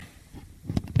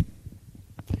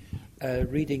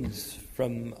Readings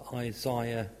from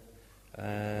Isaiah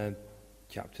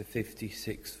chapter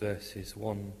 56, verses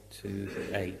 1 to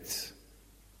 8.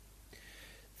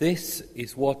 This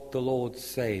is what the Lord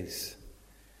says: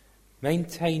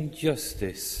 maintain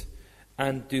justice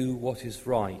and do what is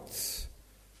right,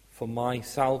 for my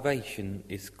salvation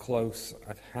is close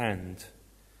at hand,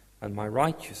 and my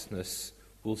righteousness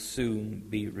will soon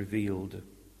be revealed.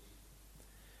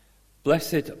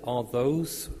 Blessed are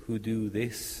those who do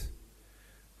this,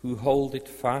 who hold it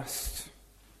fast,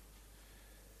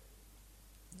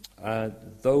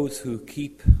 those who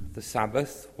keep the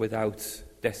Sabbath without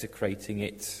desecrating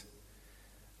it,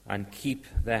 and keep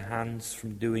their hands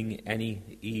from doing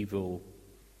any evil.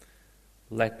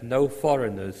 Let no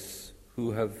foreigners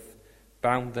who have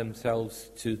bound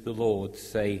themselves to the Lord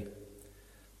say,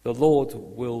 "The Lord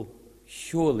will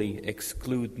surely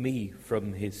exclude me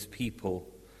from his people,"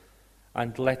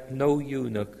 and let no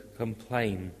eunuch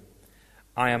complain,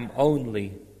 "I am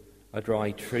only a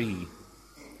dry tree."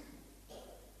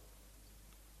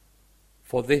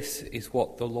 For this is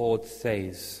what the Lord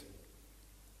says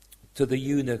to the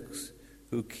eunuchs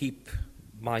who keep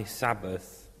my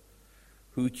Sabbath,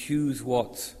 who choose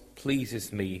what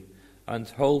pleases me and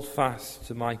hold fast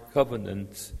to my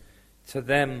covenant. To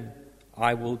them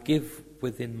I will give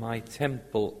within my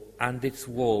temple and its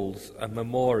walls a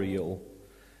memorial,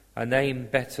 a name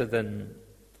better than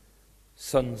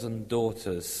sons and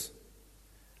daughters.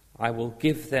 I will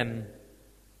give them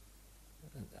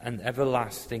an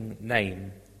everlasting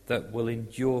name that will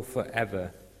endure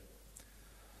forever.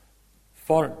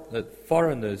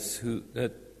 Foreigners who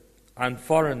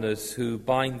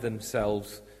bind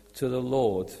themselves to the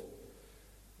Lord,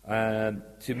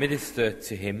 to minister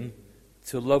to him,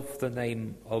 to love the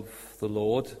name of the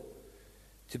Lord,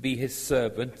 to be his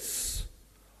servants,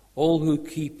 all who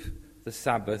keep the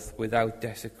Sabbath without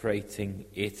desecrating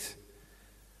it,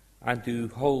 and who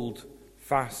hold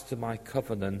fast to my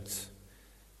covenant,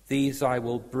 these I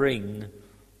will bring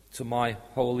to my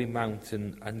holy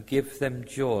mountain and give them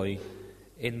joy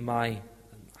in my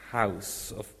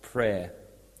house of prayer.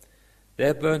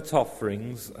 Their burnt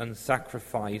offerings and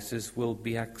sacrifices will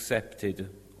be accepted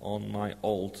on my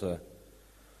altar,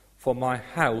 for my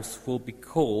house will be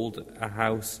called a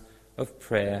house of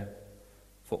prayer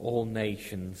for all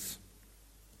nations.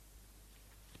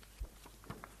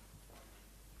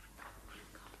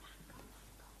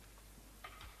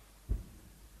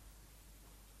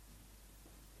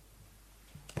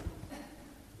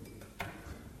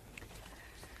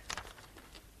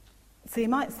 So you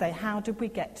might say, how did we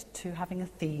get to having a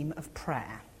theme of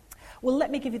prayer? Well, let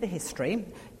me give you the history.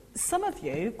 Some of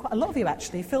you, quite a lot of you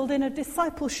actually, filled in a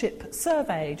discipleship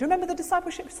survey. Do you remember the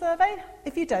discipleship survey?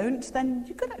 If you don't, then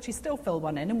you could actually still fill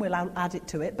one in and we'll add it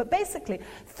to it. But basically,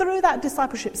 through that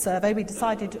discipleship survey, we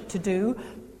decided to do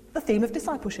the theme of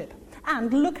discipleship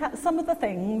and look at some of the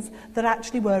things that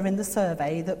actually were in the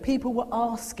survey that people were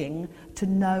asking to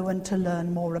know and to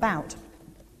learn more about.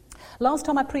 Last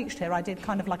time I preached here, I did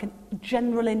kind of like a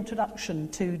general introduction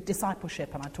to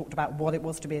discipleship, and I talked about what it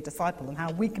was to be a disciple and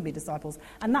how we can be disciples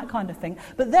and that kind of thing.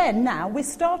 But then now we're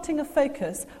starting a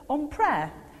focus on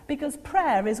prayer, because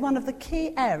prayer is one of the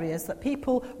key areas that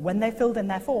people, when they filled in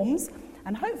their forms,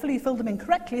 and hopefully you filled them in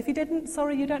correctly. If you didn't,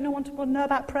 sorry, you don't want to know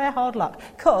about prayer, hard luck.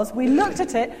 Because we looked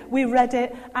at it, we read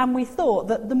it, and we thought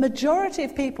that the majority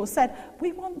of people said,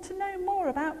 we want to know more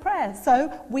about prayer.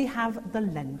 So we have the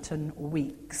Lenten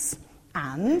weeks.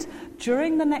 And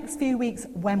during the next few weeks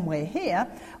when we're here,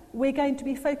 we're going to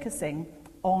be focusing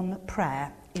on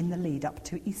prayer in the lead up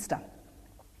to Easter.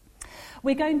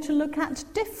 We're going to look at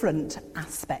different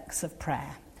aspects of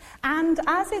prayer. And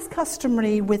as is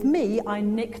customary with me, I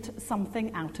nicked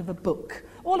something out of a book.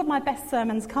 All of my best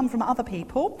sermons come from other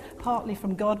people, partly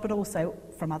from God, but also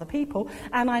from other people.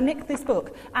 And I nicked this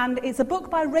book. And it's a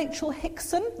book by Rachel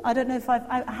Hickson. I don't know if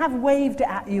I have waved it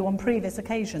at you on previous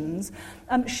occasions.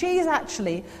 She's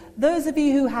actually, those of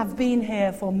you who have been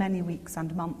here for many weeks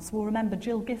and months will remember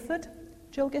Jill Gifford.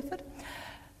 Jill Gifford?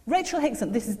 Rachel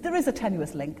Hickson, there is a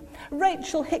tenuous link.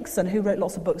 Rachel Hickson, who wrote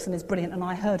lots of books and is brilliant, and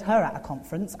I heard her at a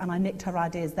conference, and I nicked her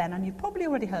ideas then, and you've probably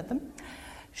already heard them.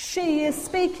 She is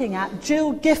speaking at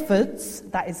Jill Gifford's,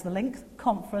 that is the link,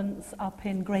 conference up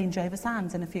in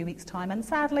Grange-over-Sands in a few weeks' time, and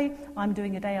sadly, I'm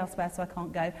doing a day elsewhere, so I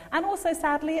can't go. And also,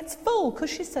 sadly, it's full, because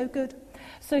she's so good.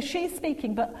 So she's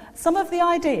speaking, but some of the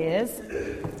ideas,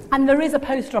 and there is a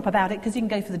poster up about it, because you can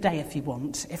go for the day if you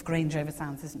want, if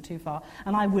Grange-over-Sands isn't too far,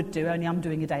 and I would do, only I'm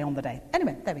doing a day on the day.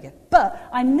 Anyway, there we go. But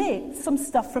I nicked some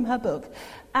stuff from her book,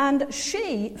 and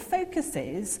she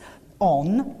focuses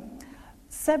on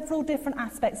several different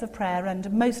aspects of prayer,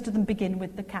 and most of them begin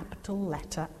with the capital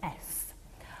letter S.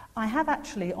 I have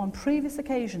actually, on previous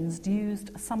occasions,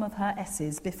 used some of her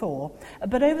S's before,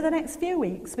 but over the next few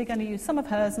weeks, we're going to use some of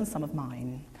hers and some of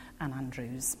mine, and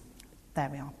Andrew's. There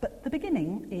we are. But the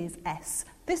beginning is S.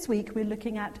 This week, we're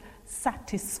looking at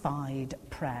satisfied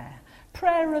prayer.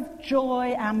 Prayer of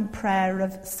joy and prayer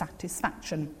of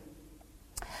satisfaction.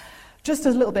 Just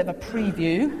as a little bit of a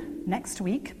preview, next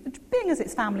week, being as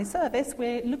it's family service,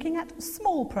 we're looking at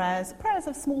small prayers, prayers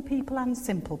of small people and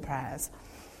simple prayers.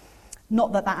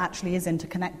 Not that actually is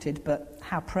interconnected, but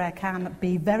how prayer can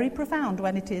be very profound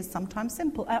when it is sometimes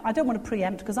simple. I don't want to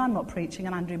preempt because I'm not preaching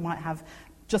and Andrew might have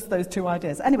just those two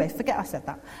ideas. Anyway, forget I said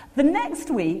that. The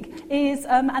next week is,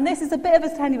 and this is a bit of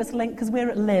a tenuous link because we're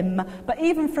at Lim, but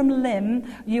even from Lim,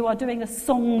 you are doing a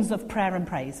songs of prayer and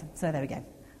praise. So there we go.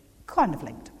 Kind of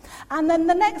linked. And then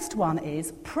the next one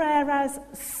is prayer as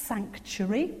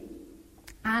sanctuary.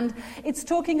 And it's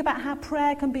talking about how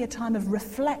prayer can be a time of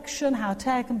reflection, how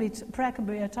prayer can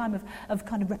be a time of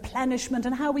kind of replenishment,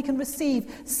 and how we can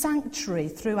receive sanctuary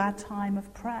through our time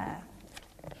of prayer.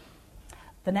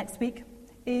 The next week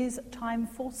is time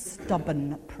for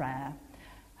stubborn prayer.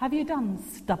 Have you done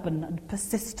stubborn and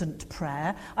persistent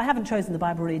prayer? I haven't chosen the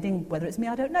Bible reading, whether it's me,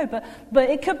 I don't know, but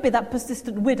it could be that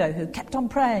persistent widow who kept on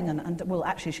praying and well,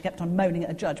 actually she kept on moaning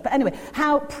at a judge. But anyway,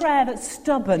 how prayer that's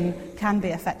stubborn can be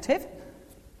effective.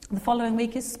 The following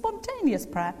week is spontaneous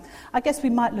prayer. I guess we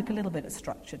might look a little bit at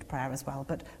structured prayer as well,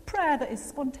 but prayer that is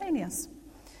spontaneous.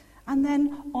 And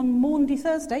then on Maundy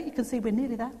Thursday, you can see we're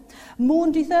nearly there.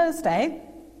 Maundy Thursday,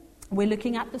 we're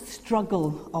looking at the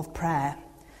struggle of prayer.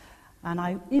 And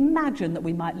I imagine that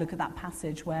we might look at that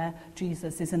passage where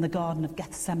Jesus is in the Garden of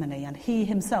Gethsemane and he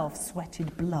himself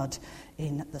sweated blood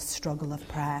in the struggle of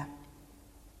prayer.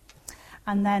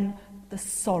 And then the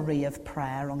sorry of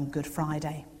prayer on Good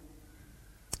Friday,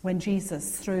 when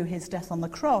Jesus, through his death on the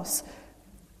cross,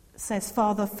 says,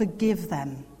 "Father, forgive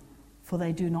them, for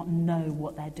they do not know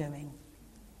what they're doing."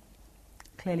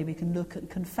 Clearly we can look at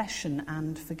confession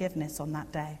and forgiveness on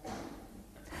that day.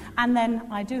 And then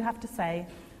I do have to say,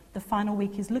 the final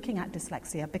week is looking at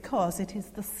dyslexia because it is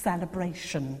the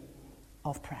celebration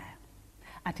of prayer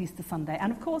at Easter Sunday.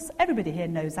 And of course, everybody here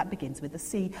knows that begins with a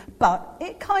C, but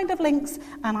it kind of links,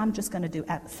 and I'm just going to do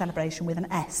a celebration with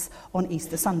an S on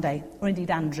Easter Sunday, or indeed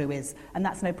Andrew is, and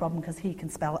that's no problem because he can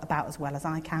spell about as well as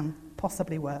I can,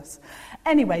 possibly worse.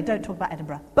 Anyway, don't talk about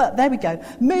Edinburgh, but there we go.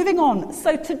 Moving on.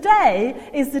 So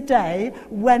today is the day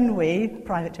when we,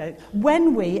 private joke,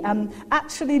 when we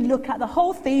actually look at the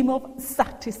whole theme of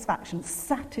satisfaction,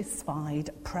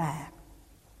 satisfied prayer.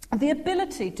 The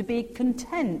ability to be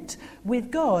content with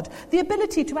God. The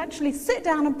ability to actually sit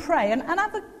down and pray and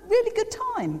have a really good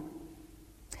time.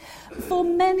 For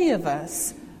many of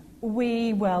us,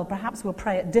 perhaps we'll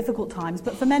pray at difficult times,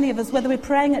 but for many of us, whether we're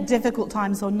praying at difficult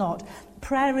times or not,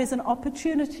 prayer is an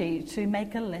opportunity to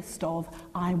make a list of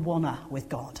I wanna with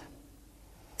God.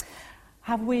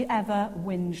 Have we ever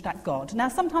whinged at God? Now,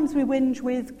 sometimes we whinge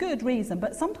with good reason,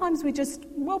 but sometimes we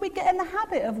get in the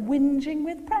habit of whinging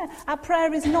with prayer. Our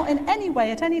prayer is not in any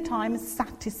way, at any time,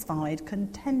 satisfied,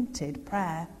 contented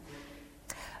prayer.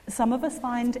 Some of us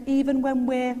find even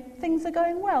when things are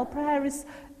going well, prayer is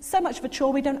so much of a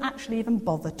chore we don't actually even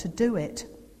bother to do it.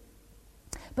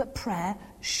 But prayer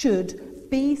should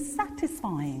be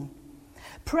satisfying.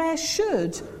 Prayer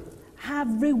should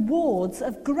have rewards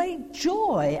of great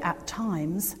joy at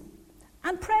times.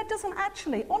 And prayer doesn't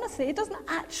actually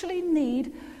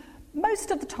need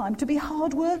most of the time to be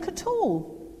hard work at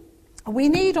all. We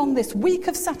need on this week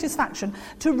of satisfaction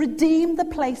to redeem the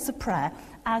place of prayer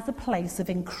as a place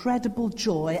of incredible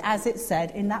joy, as it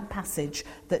said in that passage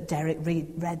that Derek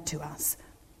read to us.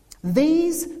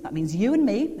 That means you and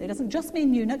me, it doesn't just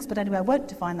mean eunuchs, but anyway, I won't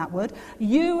define that word.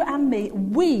 You and me,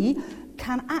 we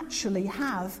can actually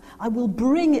I will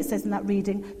bring, it says in that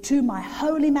reading, to my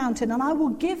holy mountain, and I will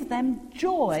give them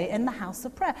joy in the house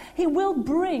of prayer. He will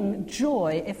bring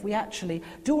joy if we actually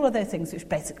do all of those things which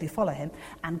basically follow him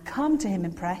and come to him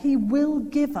in prayer. He will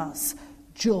give us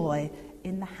joy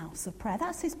in the house of prayer.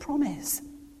 That's his promise.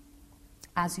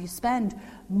 As you spend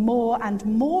more and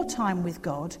more time with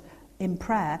God in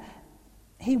prayer,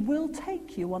 he will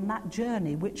take you on that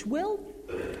journey, which will,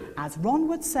 as Ron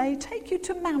would say, take you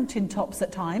to mountaintops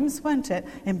at times, won't it,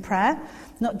 in prayer?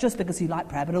 Not just because you like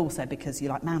prayer, but also because you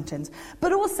like mountains.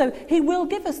 But also, he will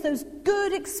give us those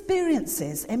good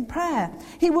experiences in prayer.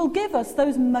 He will give us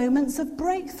those moments of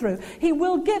breakthrough. He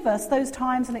will give us those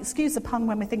times, and excuse the pun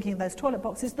when we're thinking of those toilet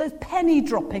boxes, those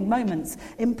penny-dropping moments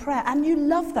in prayer. And you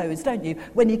love those, don't you,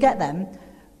 when you get them?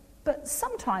 But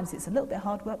sometimes it's a little bit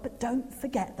hard work, but don't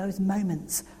forget those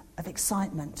moments of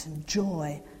excitement and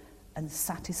joy and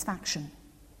satisfaction.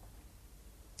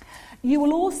 You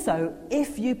will also,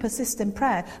 if you persist in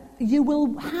prayer, you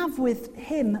will have with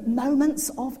him moments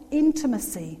of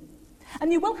intimacy.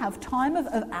 And you will have time of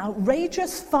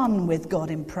outrageous fun with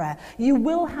God in prayer. You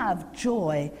will have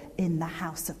joy in the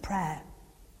house of prayer.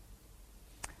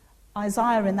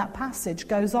 Isaiah in that passage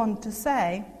goes on to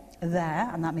say there,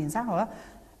 and that means our,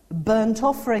 burnt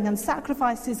offering and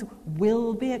sacrifices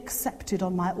will be accepted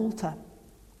on my altar.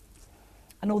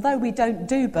 And although we don't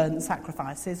do burnt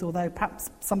sacrifices, although perhaps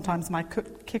sometimes my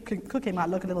cooking might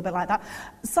look a little bit like that,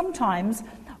 sometimes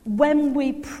when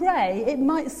we pray, it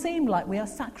might seem like we are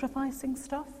sacrificing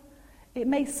stuff. It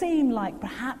may seem like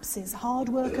perhaps it's hard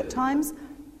work at times.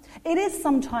 It is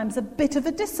sometimes a bit of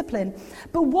a discipline.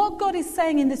 But what God is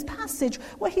saying in this passage,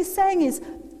 what he's saying is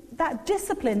that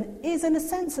discipline is in a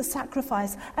sense a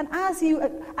sacrifice. And as you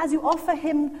offer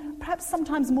him perhaps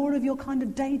sometimes more of your kind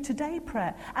of day-to-day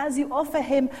prayer, as you offer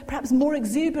him perhaps more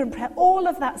exuberant prayer, all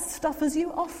of that stuff as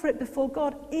you offer it before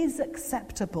God is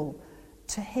acceptable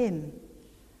to him.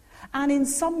 And in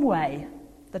some way,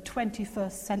 the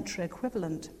 21st century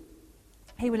equivalent,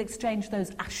 he will exchange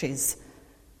those ashes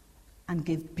and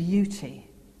give beauty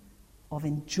of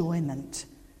enjoyment,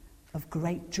 of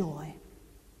great joy.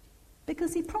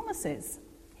 Because he promises,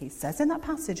 he says in that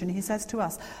passage, and he says to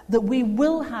us, that we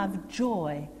will have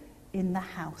joy in the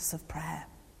house of prayer.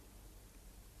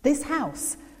 This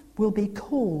house will be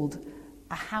called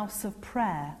a house of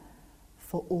prayer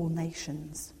for all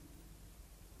nations.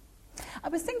 I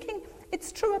was thinking,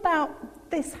 it's true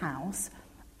about this house,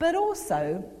 but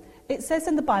also it says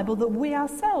in the Bible that we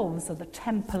ourselves are the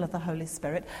temple of the Holy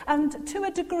Spirit. And to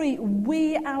a degree,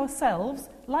 we ourselves,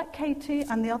 like Katie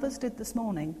and the others did this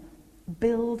morning,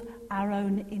 build our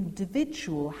own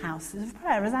individual houses of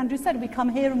prayer. As Andrew said, we come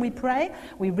here and we pray,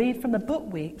 we read from the book,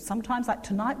 we sometimes, like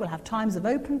tonight, we'll have times of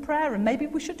open prayer, and maybe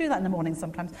we should do that in the morning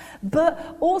sometimes.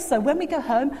 But also, when we go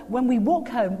home, when we walk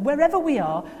home, wherever we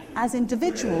are, as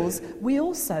individuals, we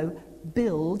also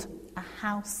build a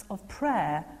house of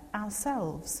prayer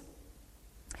ourselves.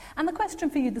 And the question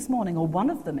for you this morning, or one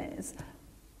of them is,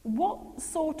 what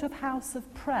sort of house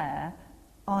of prayer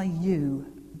are you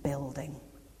building?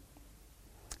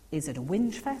 Is it a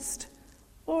whinge fest,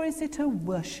 or is it a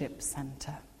worship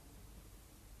centre?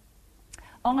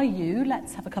 Are you,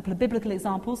 let's have a couple of biblical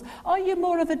examples, are you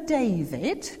more of a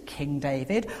David, King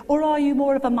David, or are you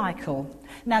more of a Michal?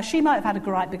 Now, she might have had a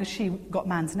gripe because she got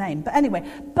man's name, but anyway,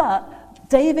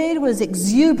 David was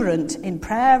exuberant in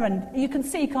prayer, and you can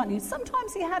see, can't you,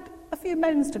 sometimes he had a few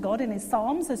moans to God in his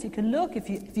Psalms, as you can look if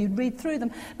you read through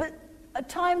them, but at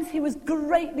times he was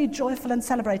greatly joyful and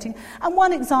celebrating. And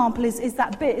one example is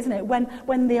that bit, isn't it?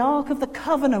 When the Ark of the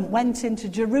Covenant went into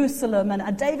Jerusalem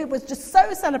and David was just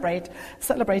so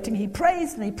celebrating, he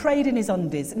praised and he prayed in his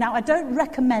undies. Now, I don't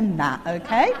recommend that,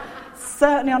 okay?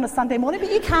 Certainly on a Sunday morning, but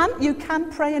you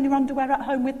can pray in your underwear at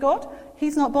home with God.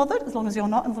 He's not bothered, as long as you're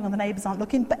not, as long as the neighbours aren't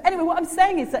looking. But anyway, what I'm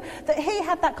saying is that he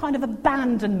had that kind of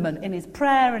abandonment in his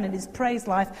prayer and in his praise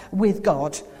life with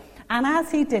God. And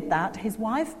as he did that, his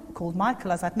wife, called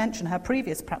Michal, as I've mentioned, her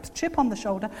previous perhaps chip on the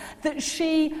shoulder, that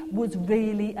she was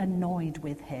really annoyed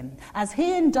with him. As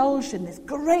he indulged in this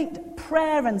great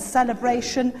prayer and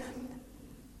celebration,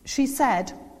 she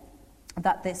said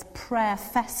that this prayer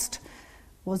fest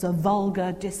was a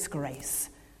vulgar disgrace,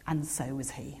 and so was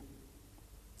he.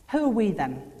 Who are we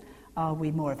then? Are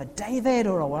we more of a David,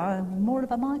 or are we more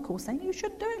of a Michal, saying, you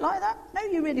shouldn't do it like that? No,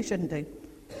 you really shouldn't do.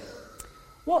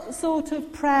 What sort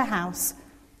of prayer house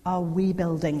are we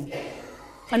building?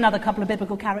 Another couple of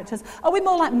biblical characters. Are we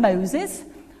more like Moses,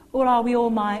 or are we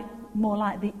all more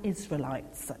like the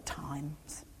Israelites at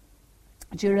times?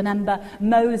 Do you remember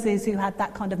Moses, who had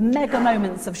that kind of mega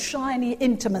moments of shiny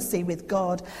intimacy with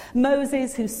God?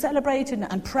 Moses, who celebrated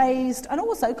and praised and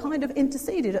also kind of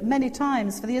interceded at many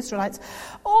times for the Israelites.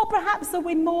 Or perhaps are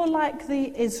we more like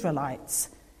the Israelites,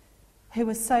 who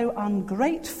were so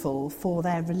ungrateful for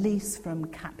their release from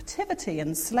captivity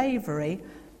and slavery,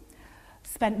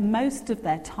 spent most of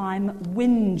their time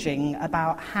whinging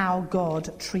about how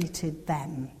God treated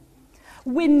them.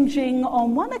 Whinging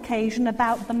on one occasion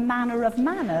about the manner of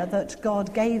manna that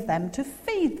God gave them to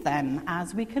feed them,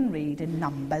 as we can read in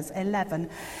Numbers 11.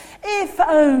 If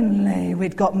only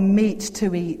we'd got meat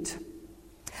to eat.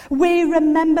 We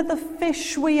remember the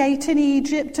fish we ate in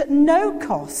Egypt at no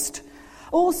cost.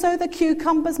 Also the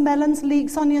cucumbers, melons,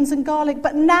 leeks, onions and garlic,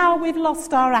 but now we've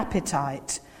lost our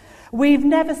appetite. We've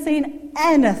never seen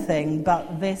anything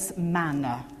but this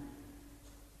manna.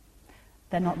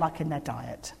 They're not liking their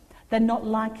diet. They're not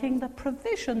liking the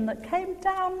provision that came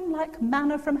down like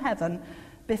manna from heaven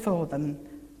before them.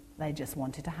 They just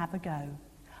wanted to have a go.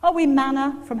 Are we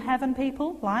manna from heaven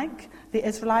people, like the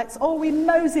Israelites? Or are we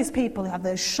Moses people who have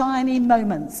those shiny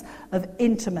moments of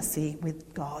intimacy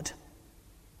with God?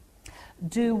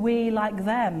 Do we, like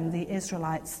them, the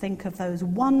Israelites, think of those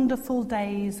wonderful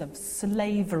days of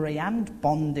slavery and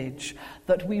bondage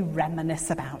that we reminisce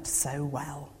about so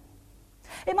well?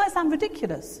 It might sound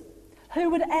ridiculous. Who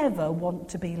would ever want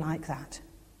to be like that?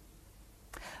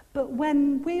 But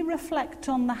when we reflect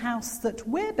on the house that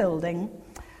we're building,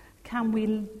 can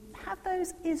we have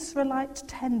those Israelite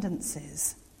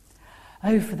tendencies?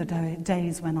 Oh, for the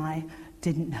days when I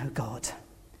didn't know God,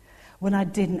 when I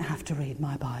didn't have to read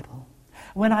my Bible,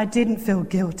 when I didn't feel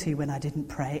guilty when I didn't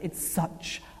pray. It's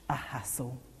such a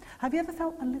hassle. Have you ever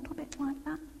felt a little bit like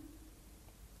that?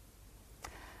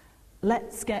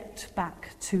 Let's get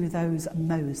back to those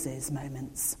Moses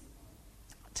moments,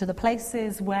 to the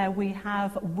places where we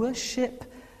have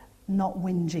worship, not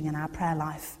whinging in our prayer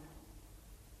life.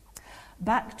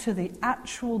 Back to the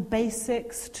actual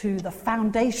basics, to the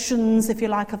foundations, if you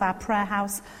like, of our prayer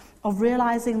house, of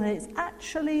realising that it's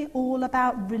actually all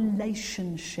about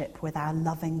relationship with our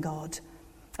loving God,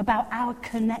 about our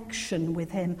connection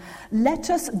with him. Let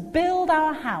us build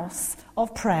our house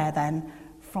of prayer then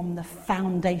from the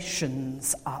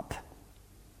foundations up.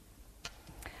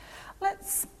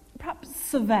 Let's perhaps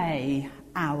survey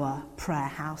our prayer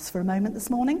house for a moment this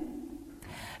morning.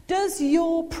 Does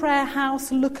your prayer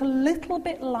house look a little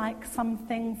bit like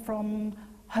something from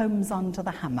Homes Under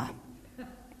the Hammer?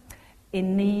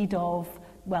 In need of,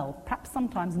 well, perhaps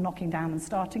sometimes knocking down and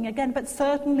starting again, but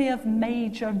certainly of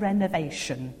major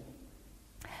renovation.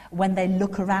 When they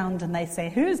look around and they say,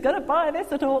 who's going to buy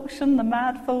this at auction, the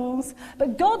mad fools?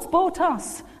 But God's bought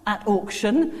us at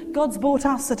auction. God's bought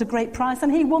us at a great price,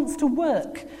 and he wants to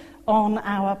work on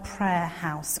our prayer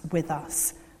house with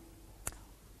us.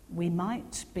 We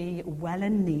might be well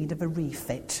in need of a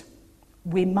refit.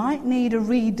 We might need a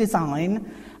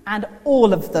redesign, and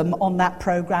all of them on that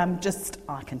programme just,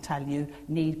 I can tell you,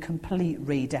 need complete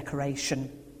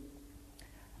redecoration.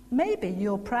 Maybe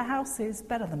your prayer house is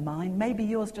better than mine. Maybe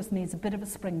yours just needs a bit of a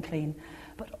spring clean.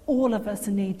 But all of us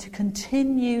need to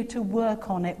continue to work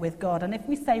on it with God. And if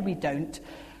we say we don't,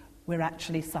 we're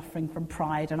actually suffering from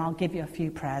pride. And I'll give you a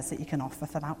few prayers that you can offer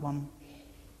for that one.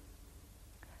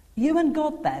 You and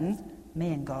God then,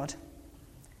 me and God,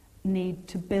 need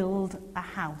to build a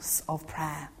house of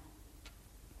prayer.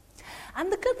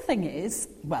 And the good thing is,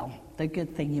 well, the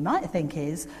good thing you might think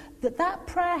is that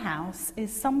prayer house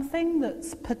is something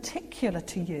that's particular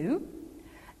to you.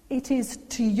 It is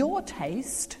to your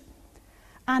taste,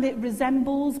 and it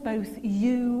resembles both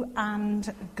you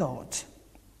and God,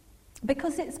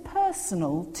 because it's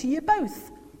personal to you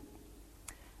both.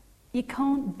 You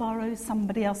can't borrow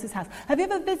somebody else's house. Have you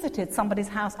ever visited somebody's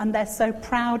house and they're so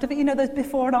proud of it? You know, those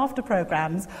before and after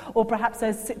programmes, or perhaps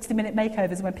those 60-minute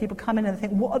makeovers when people come in and they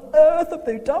think, what on earth have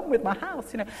they done with my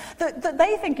house? You know, that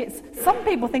they think some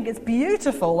people think it's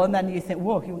beautiful, and then you think,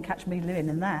 whoa, you won't catch me living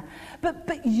in there.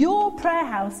 But your prayer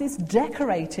house is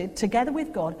decorated together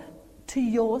with God to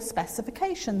your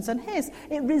specifications and his.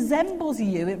 It resembles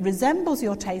you, it resembles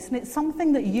your taste, and it's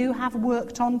something that you have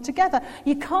worked on together.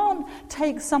 You can't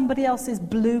take somebody else's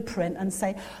blueprint and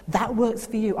say, that works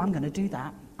for you, I'm going to do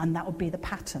that, and that would be the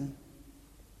pattern.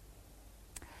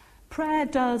 Prayer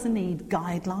does need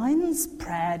guidelines,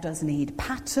 prayer does need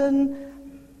pattern.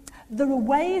 There are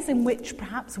ways in which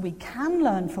perhaps we can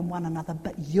learn from one another,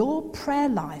 but your prayer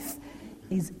life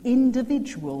is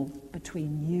individual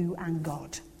between you and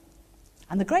God.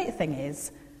 And the great thing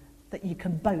is that you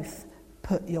can both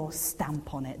put your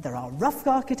stamp on it. There are rough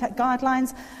architect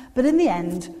guidelines, but in the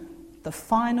end, the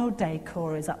final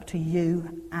decor is up to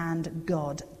you and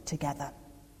God together.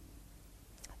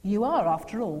 You are,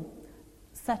 after all,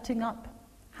 setting up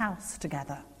house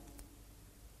together.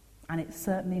 And it's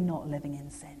certainly not living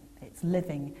in sin. It's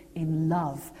living in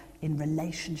love, in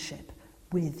relationship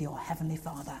with your Heavenly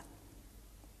Father.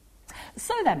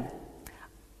 So then,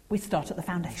 we start at the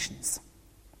foundations.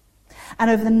 And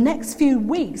over the next few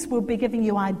weeks, we'll be giving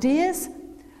you ideas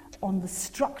on the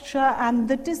structure and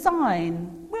the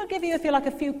design. We'll give you, if you like,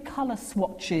 a few colour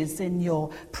swatches in your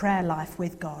prayer life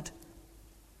with God.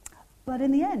 But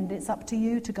in the end, it's up to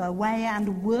you to go away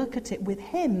and work at it with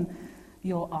him,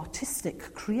 your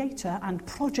artistic creator and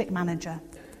project manager.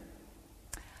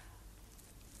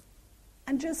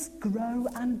 And just grow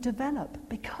and develop,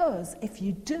 because if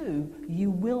you do,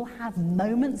 you will have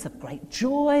moments of great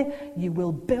joy. You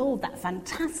will build that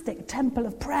fantastic temple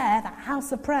of prayer, that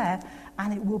house of prayer,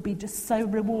 and it will be just so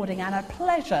rewarding and a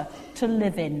pleasure to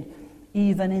live in,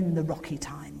 even in the rocky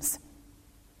times.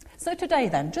 So today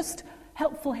then, just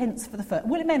helpful hints for the first.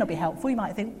 Well, it may not be helpful. You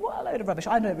might think, what a load of rubbish.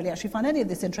 I don't really actually find any of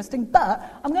this interesting. But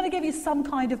I'm going to give you some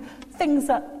kind of things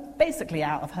that basically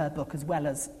out of her book as well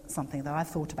as something that I've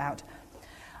thought about.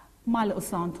 My little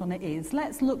slant on it is,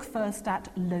 let's look first at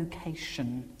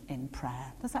location in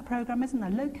prayer. There's that programme, isn't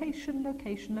there? Location,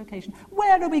 location, location.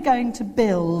 Where are we going to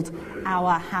build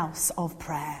our house of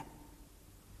prayer?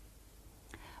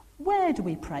 Where do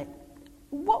we pray?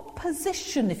 What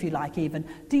position, if you like even,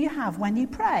 do you have when you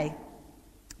pray?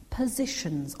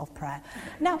 Positions of prayer.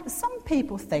 Now, some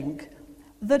people think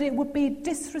that it would be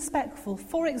disrespectful,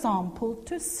 for example,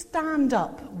 to stand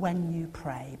up when you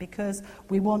pray because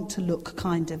we want to look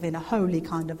kind of in a holy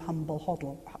kind of humble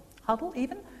huddle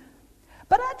even.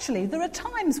 But actually, there are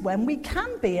times when we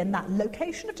can be in that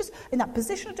location of just, in that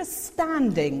position of just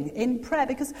standing in prayer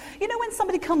because, you know, when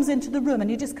somebody comes into the room and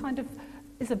you just kind of,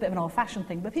 it's a bit of an old-fashioned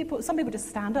thing, but some people just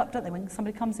stand up, don't they, when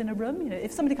somebody comes in a room? You know,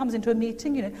 if somebody comes into a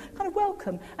meeting, you know, kind of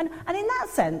welcome. And in that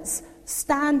sense,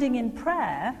 standing in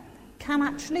prayer can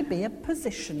actually be a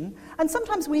position. And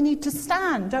sometimes we need to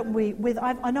stand, don't we?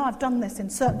 I know I've done this in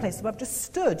certain places where I've just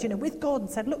stood, you know, with God and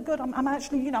said, look, God, I'm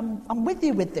actually, you know, I'm with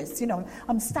you with this, you know,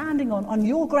 I'm standing on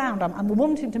your ground, I'm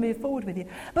wanting to move forward with you.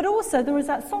 But also there is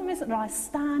that song, isn't there, I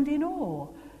stand in awe.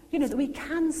 You know, that we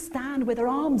can stand with our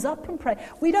arms up and pray.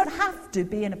 We don't have to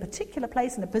be in a particular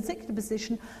place, in a particular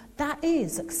position. That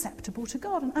is acceptable to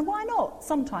God. And why not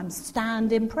sometimes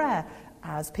stand in prayer,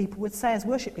 as people would say as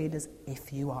worship leaders,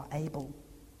 if you are able.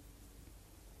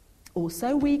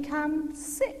 Also, we can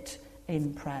sit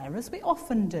in prayer, as we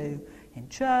often do, in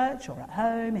church or at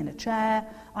home, in a chair.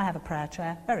 I have a prayer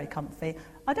chair, very comfy.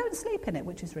 I don't sleep in it,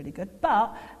 which is really good,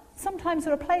 but sometimes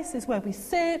there are places where we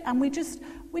sit and we just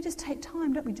take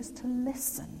time, don't we, just to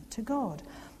listen to God.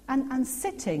 And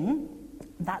sitting,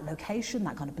 that location,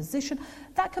 that kind of position,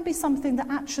 that can be something that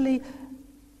actually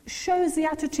shows the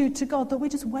attitude to God that we're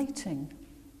just waiting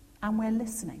and we're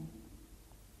listening.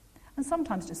 And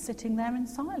sometimes just sitting there in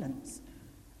silence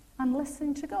and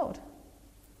listening to God.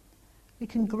 We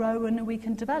can grow and we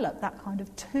can develop that kind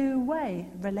of two-way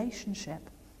relationship.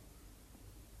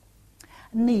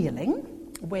 Kneeling,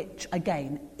 which,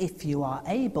 again, if you are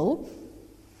able,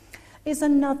 is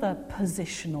another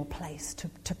positional place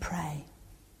to pray.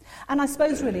 And I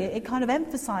suppose, really, it kind of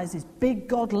emphasises big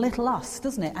God, little us,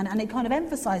 doesn't it? And it kind of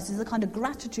emphasises the kind of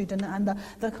gratitude and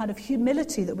the kind of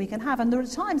humility that we can have. And there are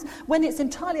times when it's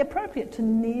entirely appropriate to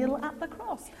kneel at the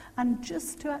cross and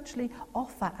just to actually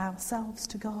offer ourselves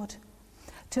to God.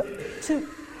 To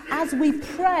as we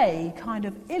pray, kind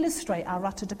of illustrate our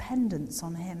utter dependence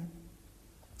on him.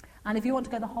 And if you want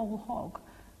to go the whole hog,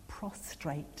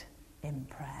 prostrate in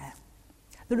prayer.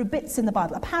 There are bits in the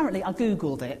Bible. Apparently, I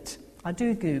Googled it. I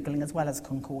do Googling as well as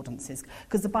concordances,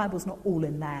 because the Bible's not all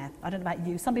in there. I don't know about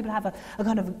you. Some people have a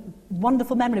kind of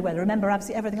wonderful memory where they remember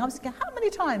absolutely everything. I was thinking, how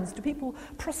many times do people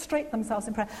prostrate themselves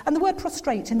in prayer? And the word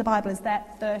prostrate in the Bible is there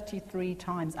 33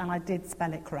 times, and I did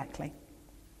spell it correctly.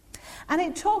 And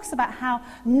it talks about how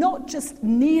not just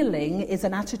kneeling is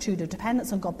an attitude of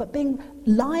dependence on God, but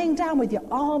lying down with your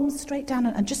arms straight down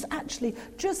and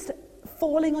just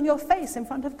falling on your face in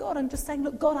front of God and just saying,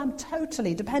 look, God, I'm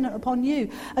totally dependent upon you.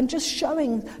 And just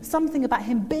showing something about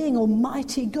him being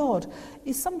Almighty God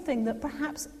is something that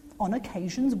perhaps on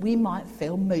occasions we might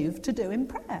feel moved to do in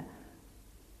prayer.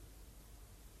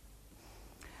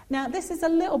 Now, this is a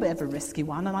little bit of a risky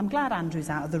one, and I'm glad Andrew's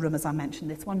out of the room as I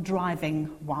mentioned this one, driving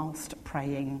whilst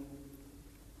praying.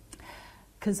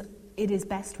 Because it is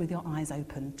best with your eyes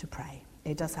open to pray.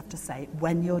 It does have to say,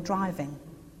 when you're driving.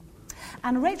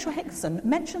 And Rachel Hickson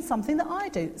mentioned something that I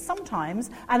do sometimes,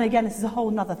 and again, this is a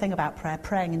whole other thing about prayer,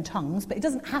 praying in tongues, but it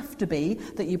doesn't have to be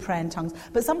that you pray in tongues.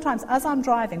 But sometimes as I'm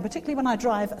driving, particularly when I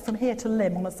drive from here to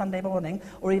Lymm on a Sunday morning,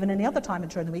 or even any other time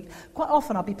during the week, quite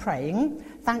often I'll be praying.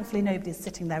 Thankfully, nobody's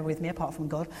sitting there with me apart from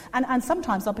God. And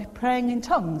sometimes I'll be praying in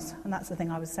tongues, and that's the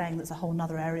thing I was saying, that's a whole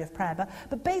other area of prayer.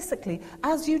 But basically,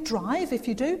 as you drive, if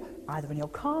you do, either in your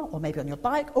car or maybe on your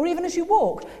bike, or even as you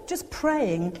walk, just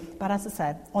praying, but as I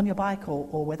said, on your bike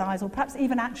or with eyes, or perhaps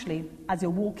even actually as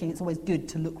you're walking, it's always good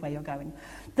to look where you're going.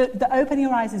 The opening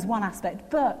your eyes is one aspect,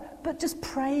 but just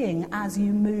praying as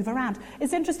you move around.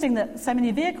 It's interesting that so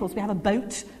many vehicles, we have a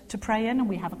boat to pray in, and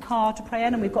we have a car to pray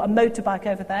in, and we've got a motorbike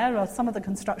over there, or some of the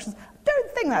constructions. I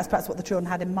don't think that's perhaps what the children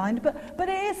had in mind, but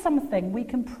it is something we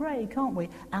can pray, can't we,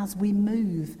 as we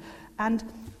move. And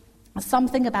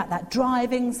something about that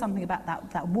driving, something about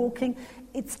that walking.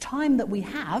 It's time that we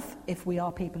have, if we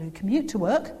are people who commute to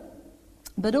work,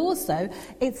 but also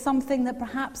it's something that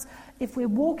perhaps if we're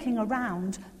walking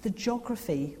around, the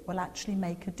geography will actually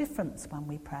make a difference when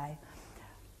we pray.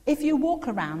 If you walk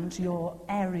around your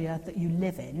area that you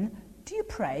live in, Do you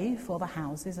pray for the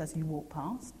houses as you walk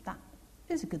past? That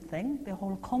is a good thing, the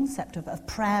whole concept of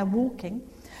prayer walking.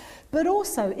 But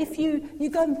also, if you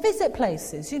go and visit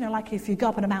places, like if you go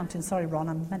up on a mountain, sorry Ron,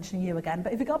 I'm mentioning you again,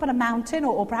 but if you go up on a mountain,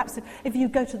 or perhaps if you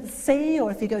go to the sea,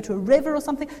 or if you go to a river or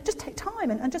something, just take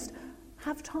time and just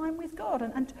have time with God.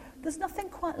 And there's nothing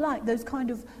quite like those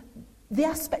kind of, the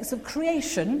aspects of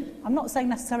creation. I'm not saying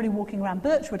necessarily walking around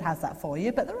Birchwood has that for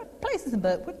you, but there are places in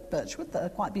Birchwood that are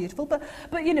quite beautiful. But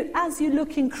as you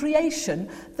look in creation,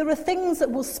 there are things that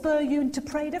will spur you to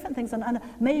pray different things. And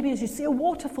maybe as you see a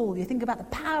waterfall, you think about the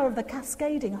power of the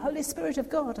cascading Holy Spirit of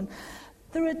God. And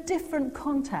there are different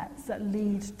contexts that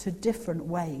lead to different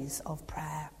ways of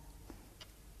prayer.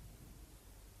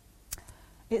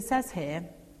 It says here,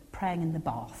 praying in the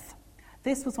bath.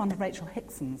 This was one of Rachel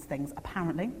Hickson's things,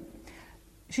 apparently.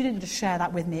 She didn't just share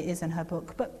that with me, it is in her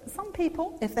book. But some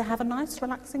people, if they have a nice,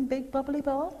 relaxing, big, bubbly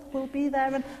bath, will be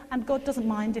there, and God doesn't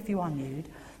mind if you are nude,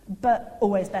 but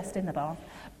always best in the bath.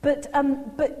 But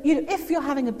if you're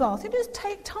having a bath, you just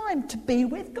take time to be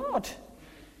with God.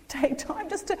 Take time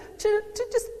just to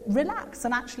just relax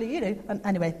and actually, and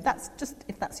anyway, that's just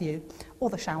if that's you. Or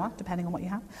the shower, depending on what you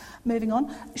have. Moving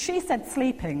on. She said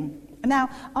sleeping. Now,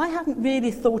 I hadn't really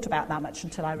thought about that much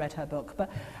until I read her book, but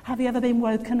have you ever been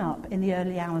woken up in the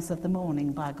early hours of the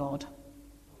morning by God?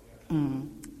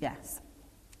 Yes.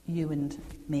 You and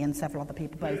me and several other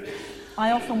people both.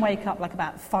 I often wake up like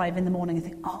about 5 in the morning and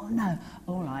think, oh no,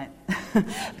 all right.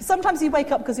 Sometimes you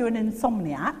wake up because you're an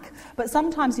insomniac, but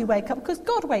sometimes you wake up because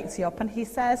God wakes you up and he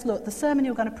says, look, the sermon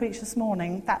you're going to preach this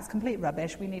morning, that's complete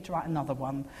rubbish, we need to write another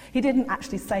one. He didn't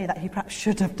actually say that, he perhaps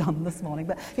should have done this morning,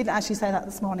 but he didn't actually say that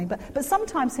this morning. But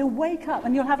sometimes he'll wake up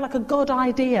and you'll have like a God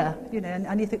idea,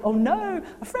 and you think, oh no,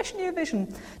 a fresh new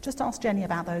vision. Just ask Jenny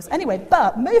about those. Anyway,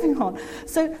 but moving on.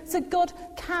 So God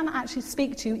can actually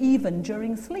speak to you even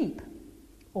during sleep,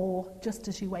 or just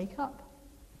as you wake up.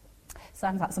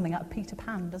 Sounds like something out of Peter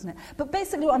Pan, doesn't it? But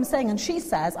basically what I'm saying, and she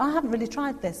says, I haven't really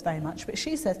tried this very much, but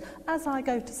she says, as I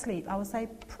go to sleep, I will say,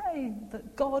 pray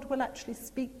that God will actually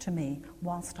speak to me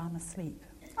whilst I'm asleep.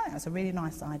 I think that's a really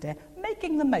nice idea.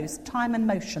 Making the most, time and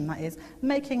motion, that is,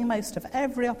 making the most of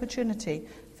every opportunity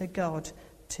for God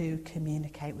to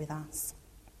communicate with us.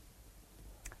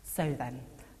 So then,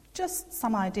 just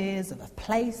some ideas of a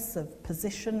place, of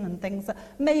position and things that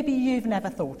maybe you've never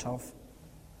thought of,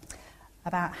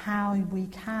 about how we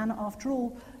can, after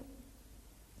all,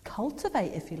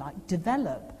 cultivate, if you like,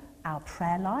 develop our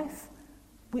prayer life,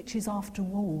 which is, after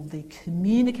all, the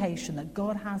communication that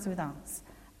God has with us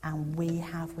and we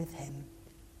have with him.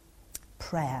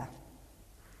 Prayer.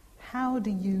 How do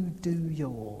you do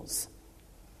yours?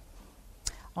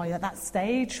 Are you at that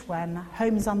stage when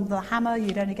home's under the hammer,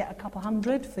 you'd only get a couple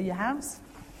hundred for your house?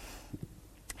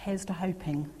 Here's to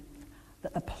hoping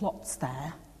that the plot's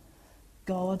there.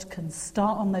 God can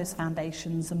start on those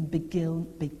foundations and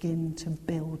begin to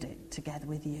build it together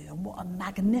with you. And what a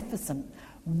magnificent,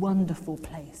 wonderful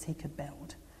place he could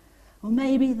build. Or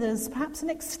maybe there's perhaps an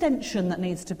extension that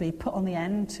needs to be put on the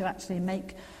end to actually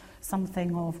make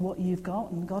something of what you've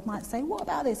got. And God might say, what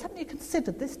about this? Haven't you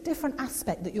considered this different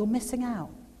aspect that you're missing out?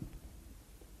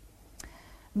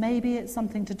 Maybe it's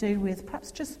something to do with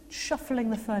perhaps just shuffling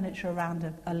the furniture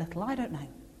around a little. I don't know.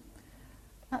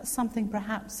 That's something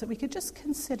perhaps that we could just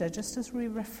consider just as we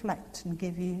reflect and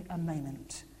give you a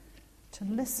moment to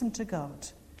listen to God,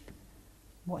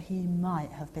 what he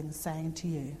might have been saying to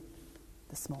you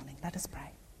this morning. Let us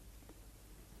pray.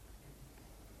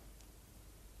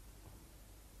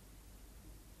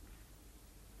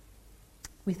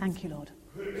 We thank you, Lord.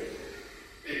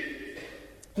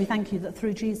 We thank you that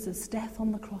through Jesus' death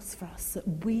on the cross for us,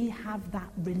 that we have that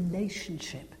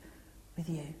relationship with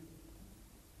you.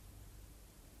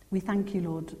 We thank you,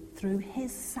 Lord, through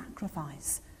his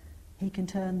sacrifice, he can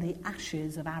turn the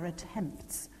ashes of our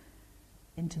attempts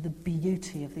into the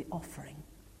beauty of the offering.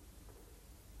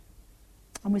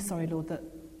 And we're sorry, Lord, that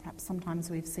perhaps sometimes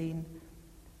we've seen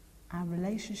our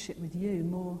relationship with you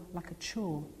more like a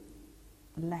chore,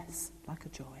 less like a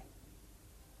joy.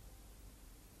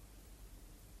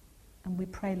 And we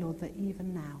pray, Lord, that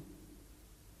even now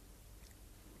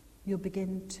you'll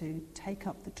begin to take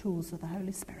up the tools of the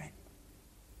Holy Spirit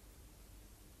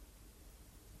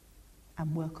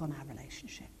and work on our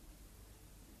relationship.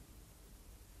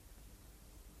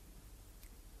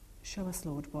 Show us,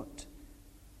 Lord, what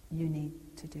you need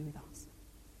to do with us.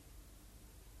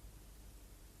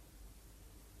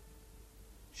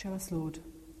 Show us, Lord,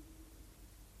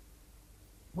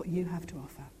 what you have to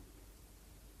offer.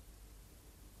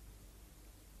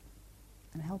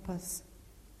 And help us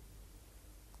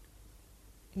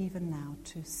even now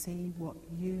to see what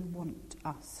you want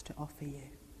us to offer you.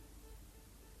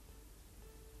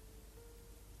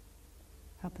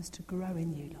 Help us to grow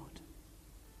in you, Lord.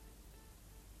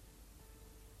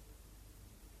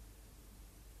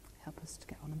 Help us to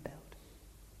get on and build.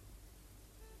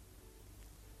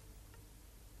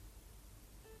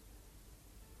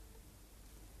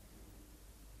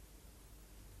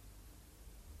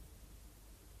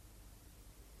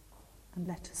 And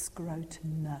let us grow to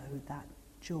know that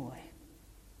joy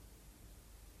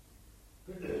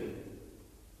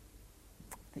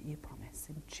that you promise.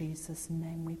 In Jesus'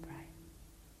 name we pray.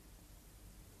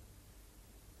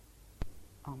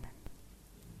 Amen.